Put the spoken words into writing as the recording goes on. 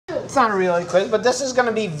it's not really a quiz, but this is going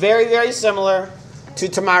to be very, very similar to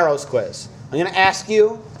tomorrow's quiz. I'm going to ask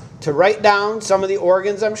you to write down some of the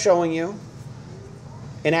organs I'm showing you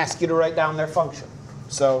and ask you to write down their function.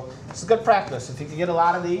 So it's good practice. If you can get a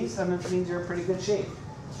lot of these, then it means you're in pretty good shape.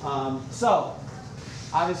 So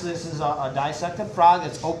obviously this is a dissected frog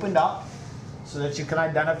that's opened up so that you can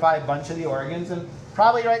identify a bunch of the organs. And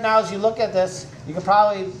probably right now as you look at this, you can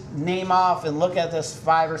probably name off and look at this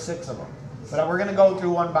 5 or 6 of them. But we're going to go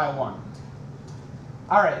through one by one.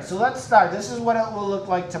 All right, so let's start. This is what it will look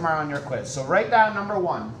like tomorrow on your quiz. So write down number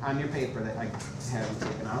 1 on your paper that I haven't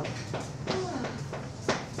taken out.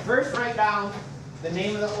 First, write down the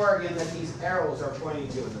name of the organ that these arrows are pointing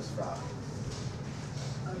to in this frog.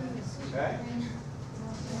 Okay?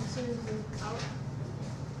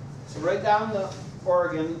 So write down the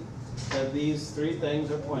organ that these 3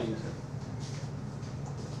 things are pointing to.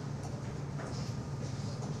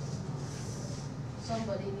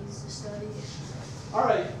 Somebody needs to study it. All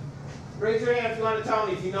right. Raise your hand if you want to tell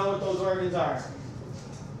me if you know what those organs are.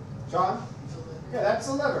 Sean? Yeah, that's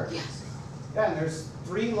the liver. Yes. Yeah, and there's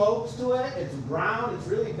 3 lobes to it. It's brown. It's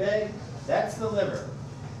really big. That's the liver.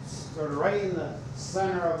 Sort of right in the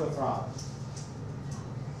center of the frog.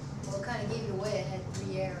 Well, it kind of gave it away. It had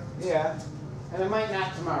 3 arrows. Yeah. And it might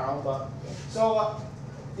not tomorrow, but... So,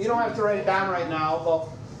 you don't have to write it down right now, but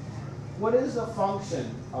what is the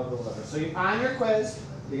function of the liver? So on your quiz,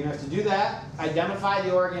 you're going to have to do that, identify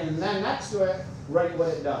the organ, and then next to it, write what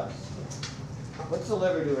it does. What's the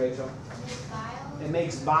liver do, Rachel? It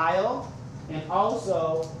makes bile and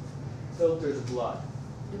also filters blood.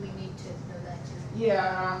 Do we need to know that too?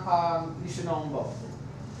 Yeah, you should know them both.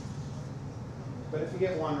 But if you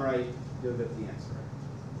get one right, you'll get the answer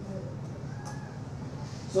right.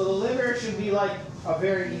 So the liver should be like a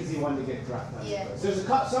very easy one to get correct. Yeah. There's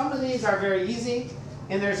some of these are very easy,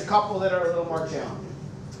 and there's a couple that are a little more challenging.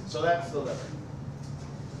 So that's the liver.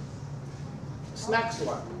 This next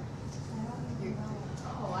one.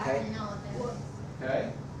 Oh, I Okay. already know what that is.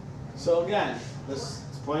 Okay. So again, this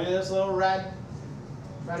it's pointing to this little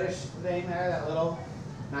reddish thing there, that little.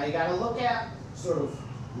 Now you got to look at sort of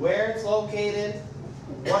where it's located,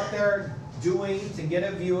 what they're doing to get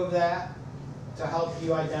a view of that, to help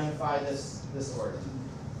you identify this organ.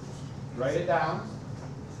 Write it down.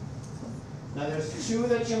 Now there's 2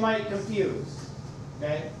 that you might confuse.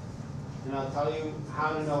 Okay? And I'll tell you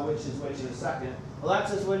how to know which is which in a second.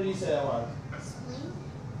 Alexis, what did you say that was? Spleen?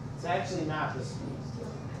 It's actually not the spleen.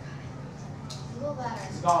 Gallbladder.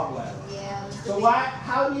 It's gallbladder. Yeah. So why?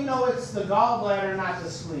 How do you know it's the gallbladder, not the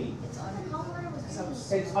spleen? It's under the liver.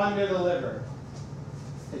 It's under the liver.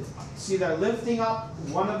 See, they're lifting up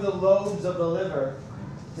one of the lobes of the liver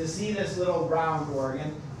to see this little round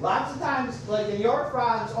organ. Lots of times, like in your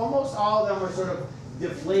frogs, almost all of them are sort of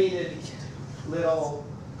deflated little,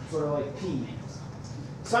 sort of like peas.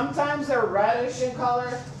 Sometimes they're reddish in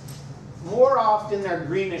color. More often they're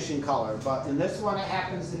greenish in color, but in this one it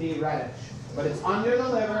happens to be reddish. But it's under the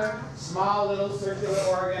liver, small little circular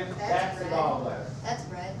organ. That's the gallbladder. That's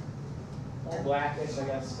red. Or blackish, I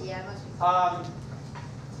guess. Yeah, it must be.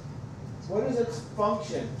 What is its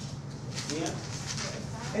function? Yeah.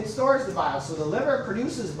 It stores the bile. So the liver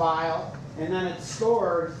produces bile, and then it's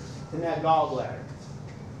stored in that gallbladder.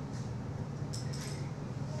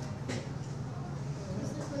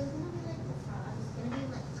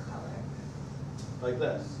 Like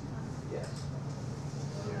this. Yes.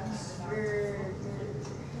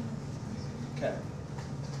 Okay.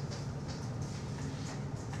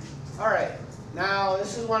 All right. Now,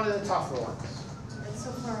 this is one of the tougher ones. It's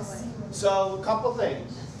so far away. So, a couple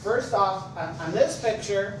things. First off, on this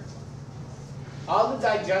picture, all the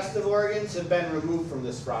digestive organs have been removed from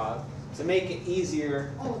this frog to make it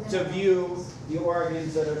easier to view the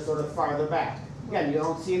organs that are sort of farther back. Again, you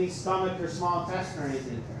don't see any stomach or small intestine or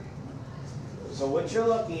anything there. So what you're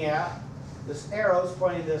looking at, this arrow's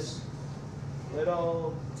pointing this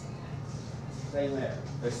little thing there.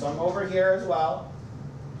 There's some over here as well.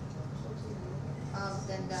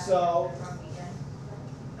 So,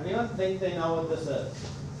 anyone think they know what this is?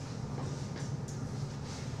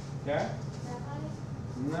 Okay?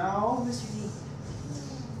 No?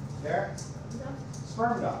 There?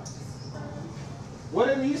 Sperm ducts. What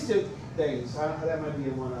are these 2 things? That might be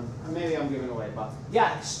one of, maybe I'm giving away, but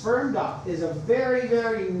yeah, sperm duct is a very,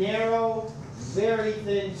 very narrow, very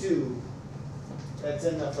thin tube that's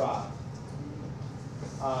in the frog.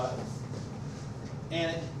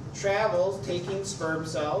 And it travels taking sperm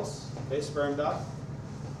cells, okay, sperm duct.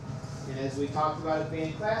 And as we talked about at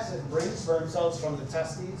beginning class, it brings sperm cells from the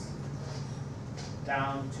testes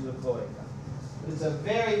down to the cloaca. It's a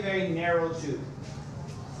very, very narrow tube,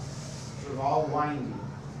 sort of all windy.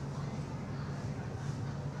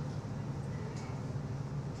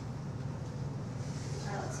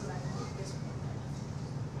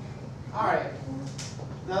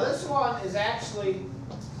 is actually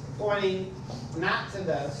pointing not to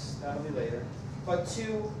this, that'll be later, but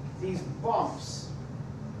to these bumps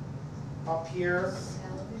up here,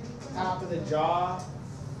 top of the jaw,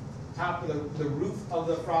 top of the roof of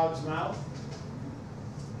the frog's mouth.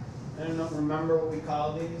 I don't know, remember what we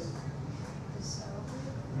call these?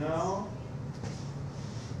 No?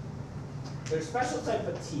 They're special type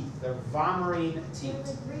of teeth. They're vomerine teeth. They're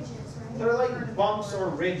like ridges, right? They're like bumps or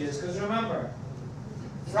ridges, because remember,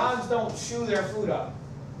 frogs don't chew their food up.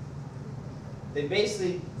 They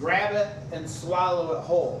basically grab it and swallow it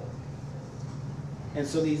whole. And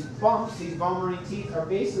so these bumps, these vomerine teeth, are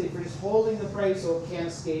basically for just holding the prey so it can't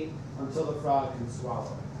escape until the frog can swallow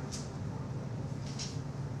it.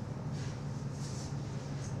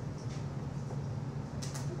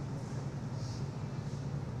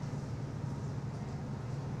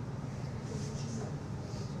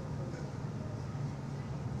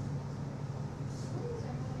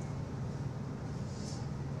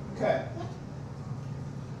 Okay.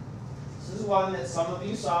 This is one that some of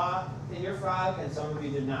you saw in your frog and some of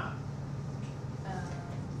you did not.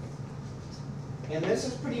 And this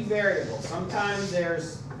is pretty variable. Sometimes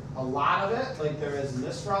there's a lot of it, like there is in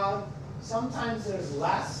this frog. Sometimes there's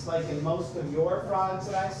less, like in most of your frogs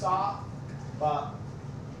that I saw. But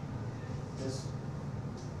this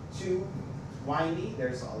too windy,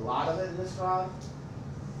 there's a lot of it in this frog.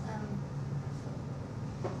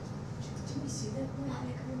 Did we see that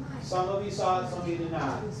one? Some of you saw it, some of you did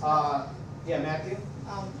not. Yeah, Matthew?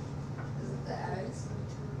 Is it the eggs?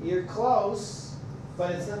 You're close,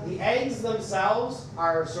 but it's not, the eggs themselves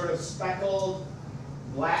are sort of speckled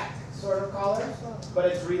black sort of color, but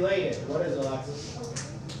it's related. What is it, Alexis?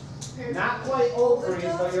 Not quite ovaries,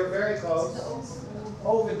 but you're very close.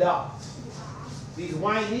 Oviduct.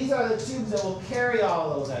 These are the tubes that will carry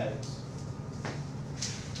all those eggs.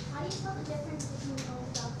 How do you tell the difference between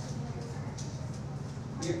oviduct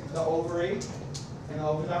and the The ovary and the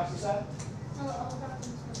oviduct, you said? No, the oviduct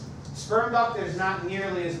and Sperm duct, there's not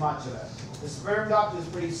nearly as much of it. The sperm duct is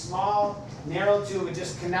pretty small, narrow tube. It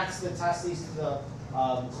just connects the testes to the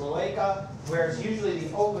cloaca, whereas usually the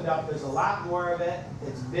oviduct, there's a lot more of it.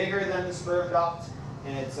 It's bigger than the sperm duct,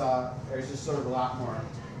 and it's there's just sort of a lot more.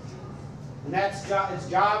 And its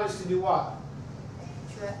job is to do what?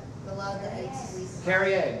 Allow the eggs to leave.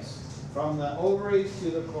 Carry eggs from the ovaries to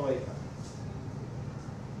the cloaca.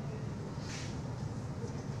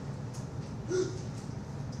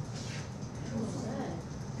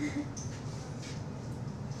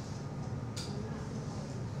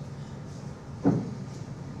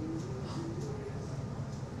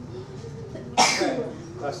 Okay,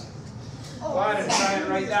 let's go ahead and try and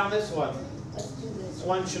write down this one. Let's do this. This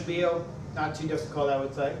one should be not too difficult, I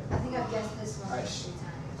would say. I think I've guessed this one Alright. 3 times.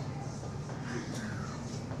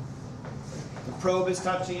 The probe is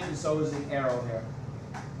touching it, and so is the arrow here.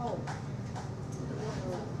 Oh.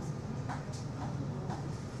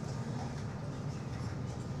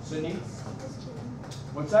 Sydney?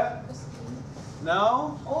 What's that?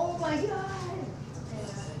 No? Oh my god!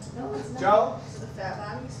 No, it's not. Joe? Is it the fat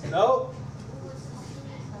bodies? No?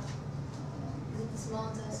 Is it the small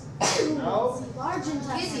intestine? No? large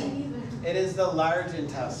intestine. It is the large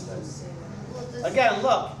intestine. Well, this- Again,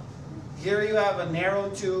 look. Here you have a narrow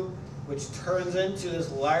tube which turns into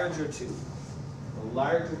this larger tube. The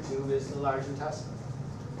larger tube is the large intestine.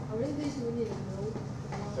 How many days do we need to know?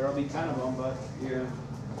 There will be 10 of them, but here.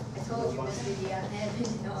 I told you, Miss Vicky, I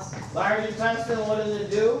didn't know. Large intestine, what does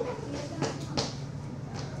it do?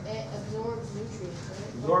 It absorbs nutrients,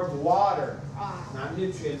 right? Absorbs water, Ah. not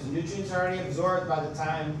nutrients. The nutrients are already absorbed by the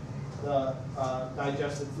time the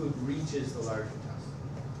digested food reaches the large intestine.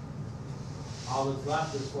 All that's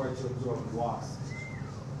left is for it to absorb water.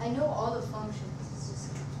 I know all the functions. It's just.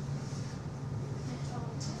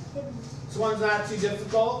 This one's not too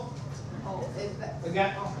difficult. Oh,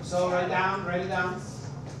 Again, so write it down.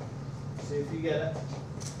 See if you get it.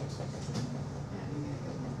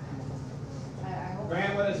 I hope.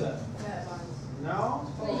 Grant, what is it? Fat bodies. No?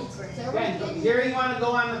 Oh, Again, here you want to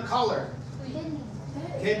go on the color. Kidney.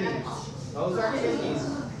 Kidneys. Those are kidneys.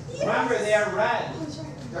 Remember, they are red.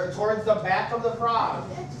 They're towards the back of the frog.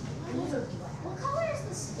 What color is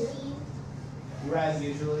the spleen? Red,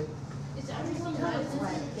 usually. Is everyone red?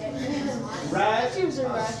 Red. Tubes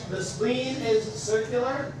are red. The spleen is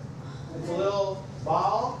circular. It's a little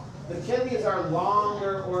ball. The kidneys are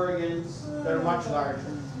longer organs. They're much larger.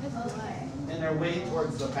 Okay. And they're way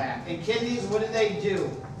towards the back. And kidneys, what do they do?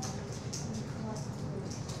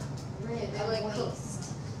 They're like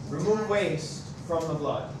waste. Remove waste from the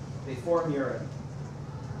blood. They form urine.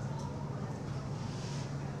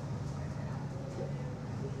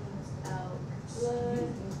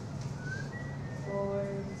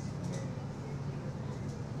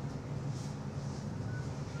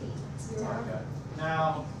 Okay.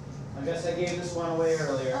 Now, I guess I gave this one away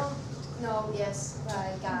earlier. Oh, no, yes,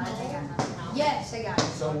 I got it. Yes, I got it.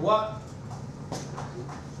 So what?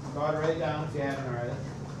 Go ahead, write it down if you haven't already.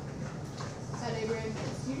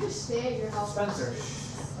 You just stay at your house. Spencer.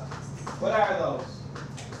 What are those?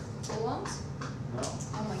 Balloons? No.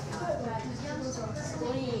 Oh my god.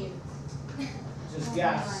 Spleen. Just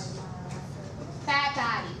guess. Fat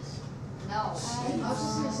bodies. No. I was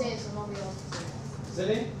just gonna say it so nobody else can say it.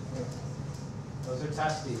 Sydney? Those are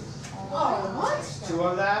testes. Oh, what? 2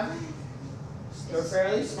 of them. They're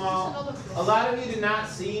fairly small. A lot of you do not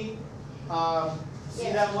see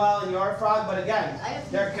them well in your frog, but again,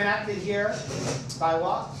 they're connected here by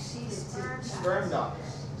what? Sperm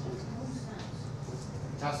ducts.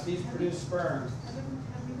 Testes produce sperm.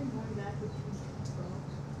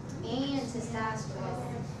 And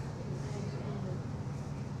testosterone.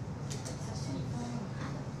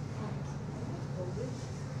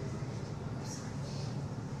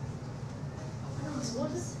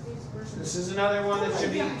 This is another one that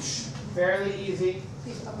should be fairly easy.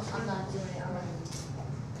 Please, I'm not doing it.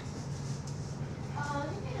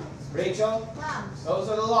 Rachel? Those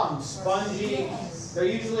are the lungs. Spongy. They're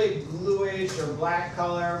usually bluish or black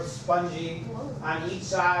color, spongy on each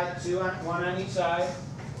side, one on each side.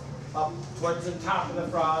 Up towards the top of the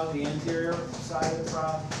frog, the anterior side of the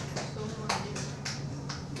frog.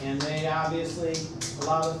 And they obviously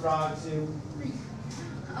allow the frog to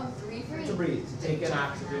breathe, to take in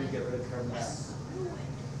oxygen, get rid of carbon dioxide.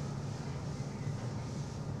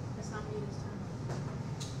 That's not me this time.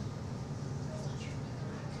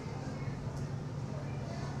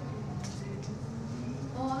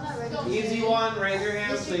 Oh, I'm not ready. Easy one, raise your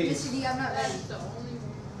hand, please. Mr. D, I'm not ready. That's the only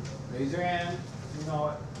one. Raise your hand. You know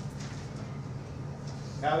it.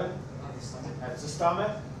 Kevin? That's the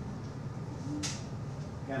stomach.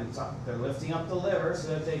 Again, they're lifting up the liver so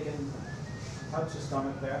that they can touch the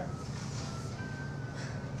stomach there.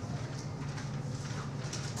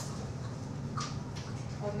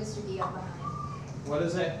 Oh, Mr. D, I'm behind. What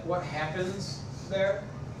is it? What happens there?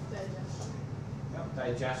 Digestion. Yep,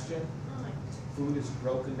 digestion. Oh my. Food is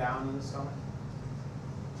broken down in the stomach.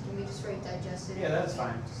 Can we just write digested? Yeah, that's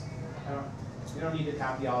fine. You don't need to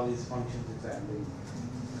copy all these functions exactly.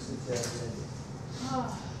 Just exactly.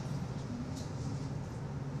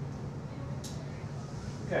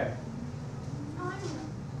 Okay.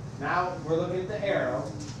 Now we're looking at the arrow.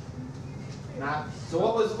 So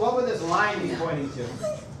what would this line be pointing to?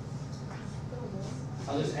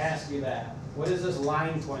 I'll just ask you that. What is this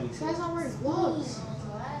line pointing This guy's to? not wearing gloves.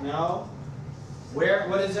 No?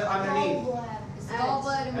 What is it underneath? It's the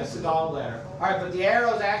gallbladder. That's the gallbladder. Alright, but the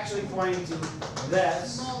arrow is actually pointing to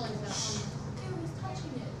this.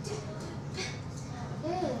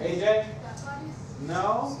 AJ?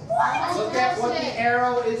 No? Look at what the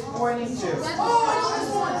arrow is pointing to.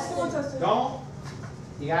 Don't.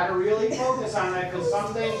 You gotta really focus on that because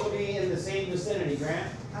some things will be in the same vicinity,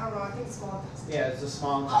 Grant. I don't know, I think it's small. Yeah, it's a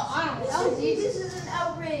small. I don't know. This is an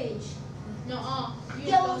outrage. No,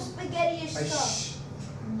 Yellow spaghetti-ish Hey, stuff. shh.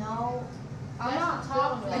 No. I'm not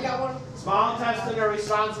talking. I got one. Small intestine are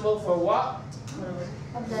responsible for what?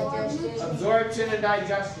 Digestion. Absorption and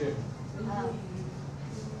digestion.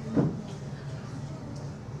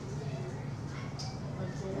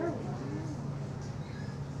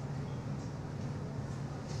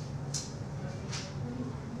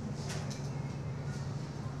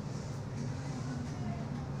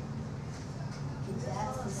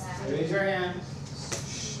 Raise your hand.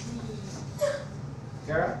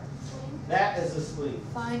 Kara? That is the spleen.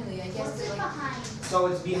 Finally, I guess What's they're it like. behind? So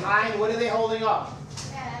it's behind, what are they holding up?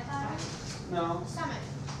 No, Stomach.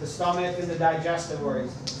 the stomach and the digestive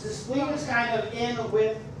organs. The spleen is kind of in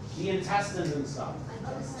with the intestines and stuff.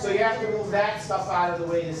 So you have to move that stuff out of the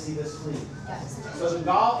way to see the spleen. So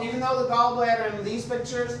the even though the gallbladder in these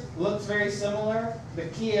pictures looks very similar, the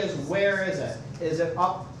key is where is it? Is it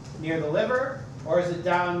up near the liver or is it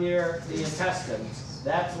down near the intestines?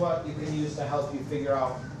 That's what you can use to help you figure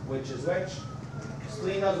out which is which.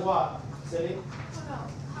 Spleen does what? City?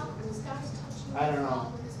 I don't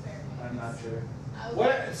know. I'm not sure.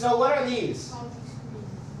 So what are these?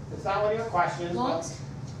 It's not one of your questions. But Lungs?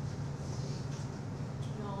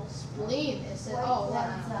 No, spleen. It said, oh,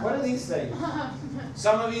 what? what are these things?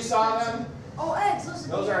 Some of you saw them. Oh, eggs.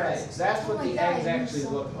 Those are eggs. That's what the eggs actually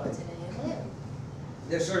look like. Today.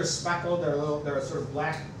 They're sort of speckled. They're sort of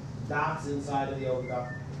black dots inside of the yolk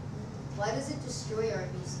duct. Why does it destroy our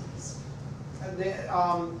feces?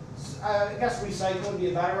 I guess recycle would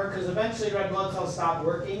be a better word because eventually red blood cells stop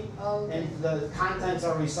working Oh, okay. and the contents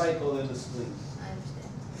are recycled in the spleen. I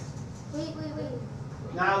understand. Wait.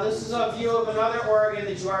 Now this is a view of another organ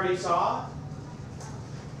that you already saw.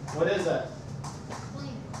 What is it?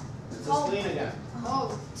 It's a spleen again.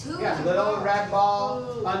 Oh. Two. Yeah, little red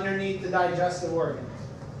ball underneath the digestive organ.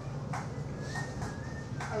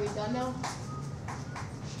 Are we done now?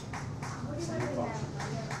 What do you want to do now?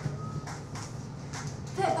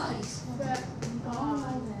 Fat bodies.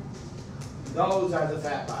 Those are the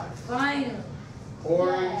fat bodies. Fine.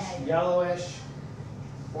 Orange, yellowish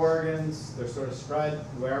organs. They're sort of spread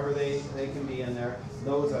wherever they can be in there.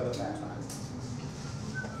 Those are the fat bodies.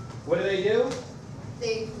 What do?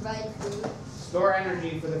 They provide food. Store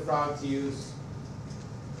energy for the frog to use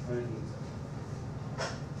when it needs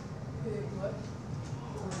it. What?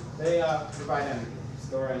 They provide energy,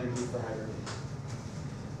 store energy for hibernation.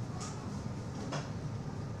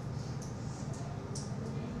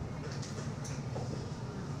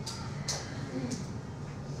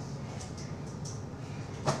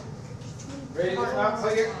 Ready to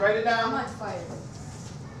write it I'm down? on fire.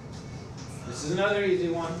 This is another easy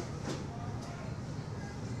one.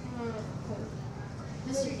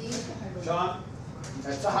 Mr. D, Sean,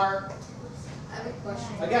 that's a heart. I have a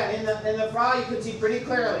question. Again, in the frog you can see pretty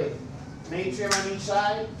clearly natrium on each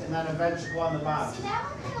side and then a vegetable on the bottom. See, that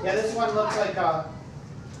one kind of Yeah, this one looks like a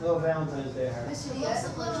little Valentine's Day heart. Mr. It D, I looks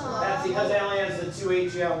have a a little- question. That's because it only has the 2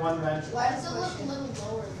 HEL, 1 vegetable. Why does it look a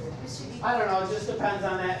little lower there? Mr. D, I don't know, it just depends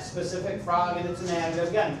on that specific frog and its anatomy.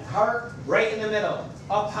 Again, heart right in the middle,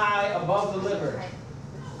 up high above the liver.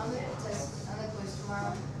 I'm gonna test on the quiz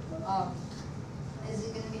tomorrow. Is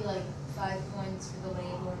it gonna be like 5 points for the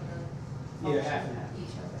label and the Yeah, function half and half.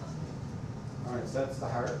 each other? Alright, so that's the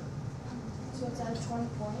heart. So it's out of 20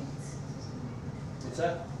 points? What's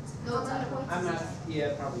that? No, it's out of points. I'm not,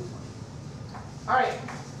 yeah, probably 20. Alright,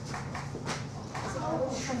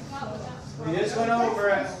 we just went over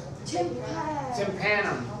it.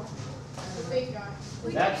 Tympanum. The big guy.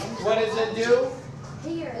 That's, what does it do?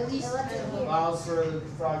 Here, At least it left it here. Allows for the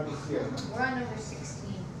frog to hear. We're on number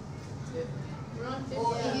 16. We're on 50.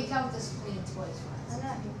 Well, if you count the spleen twice, I'm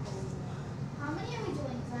not doing How many are we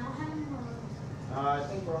doing? 'Cause I don't have any more. I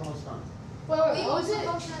think we're almost done. Wait, what was it?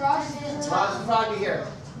 Frost and Allows the frog to hear.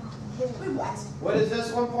 What is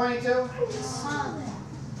this one pointing to? Tongue.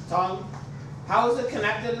 Tongue. How is it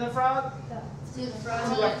connected in the frog? to the To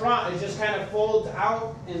front. the front, it just kind of folds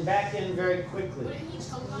out and back in very quickly. Wouldn't he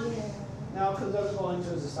choke on it? No, because those go into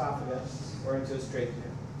his esophagus or into his trachea.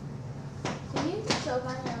 Can you choke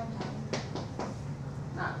on your own tongue?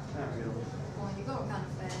 Not really. Well, you're going kind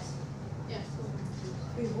of fast. Yeah.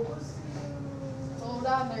 Hold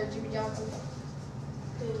on there, Jimmy Johnson.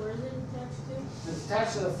 Where is it attached to? It's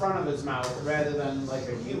attached to the front of his mouth rather than like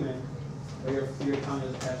a human, where your tongue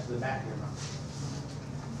is attached to the back of your mouth.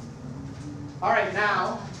 All right,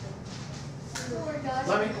 now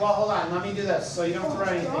hold on. Let me do this so you don't throw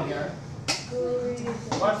anything here.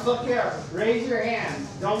 Let's look here. Raise your hand.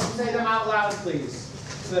 Don't say them out loud, please,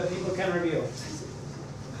 so that people can review.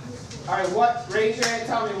 All right, raise your hand.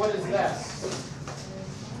 Tell me, what is this?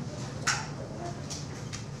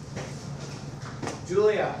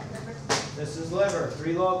 Julia, this is liver.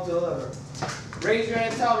 3 lobes of the liver. Raise your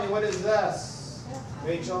hand. Tell me, what is this?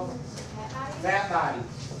 Rachel, fat body.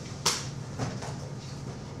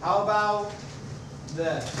 How about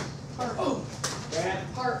this? Heart. Oh,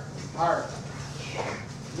 Grant? Heart. Heart.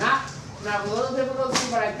 Not a little difficult to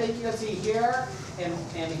see, but I think you can see here and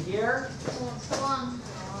here. Lung.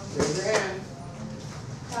 Raise your hand.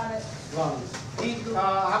 Got it. Lungs.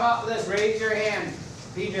 How about this? Raise your hand.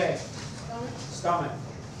 PJ. Stomach. Stomach.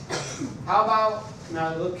 How about,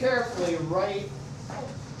 now look carefully right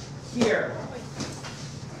here.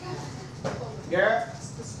 Garrett?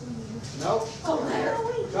 Nope.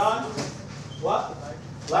 John? What?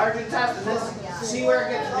 Large intestine. This, see where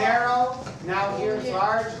it gets narrow? Now here it's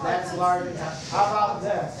large. That's large intestine. How about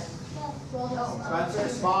this? Spencer,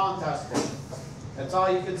 small intestine. That's all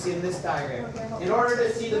you can see in this diagram. In order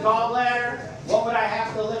to see the gallbladder, what would I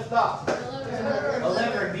have to lift up? The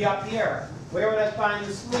liver would be up here. Where would I find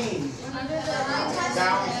the spleen?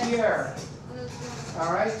 Down here.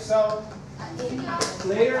 All right, so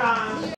later on,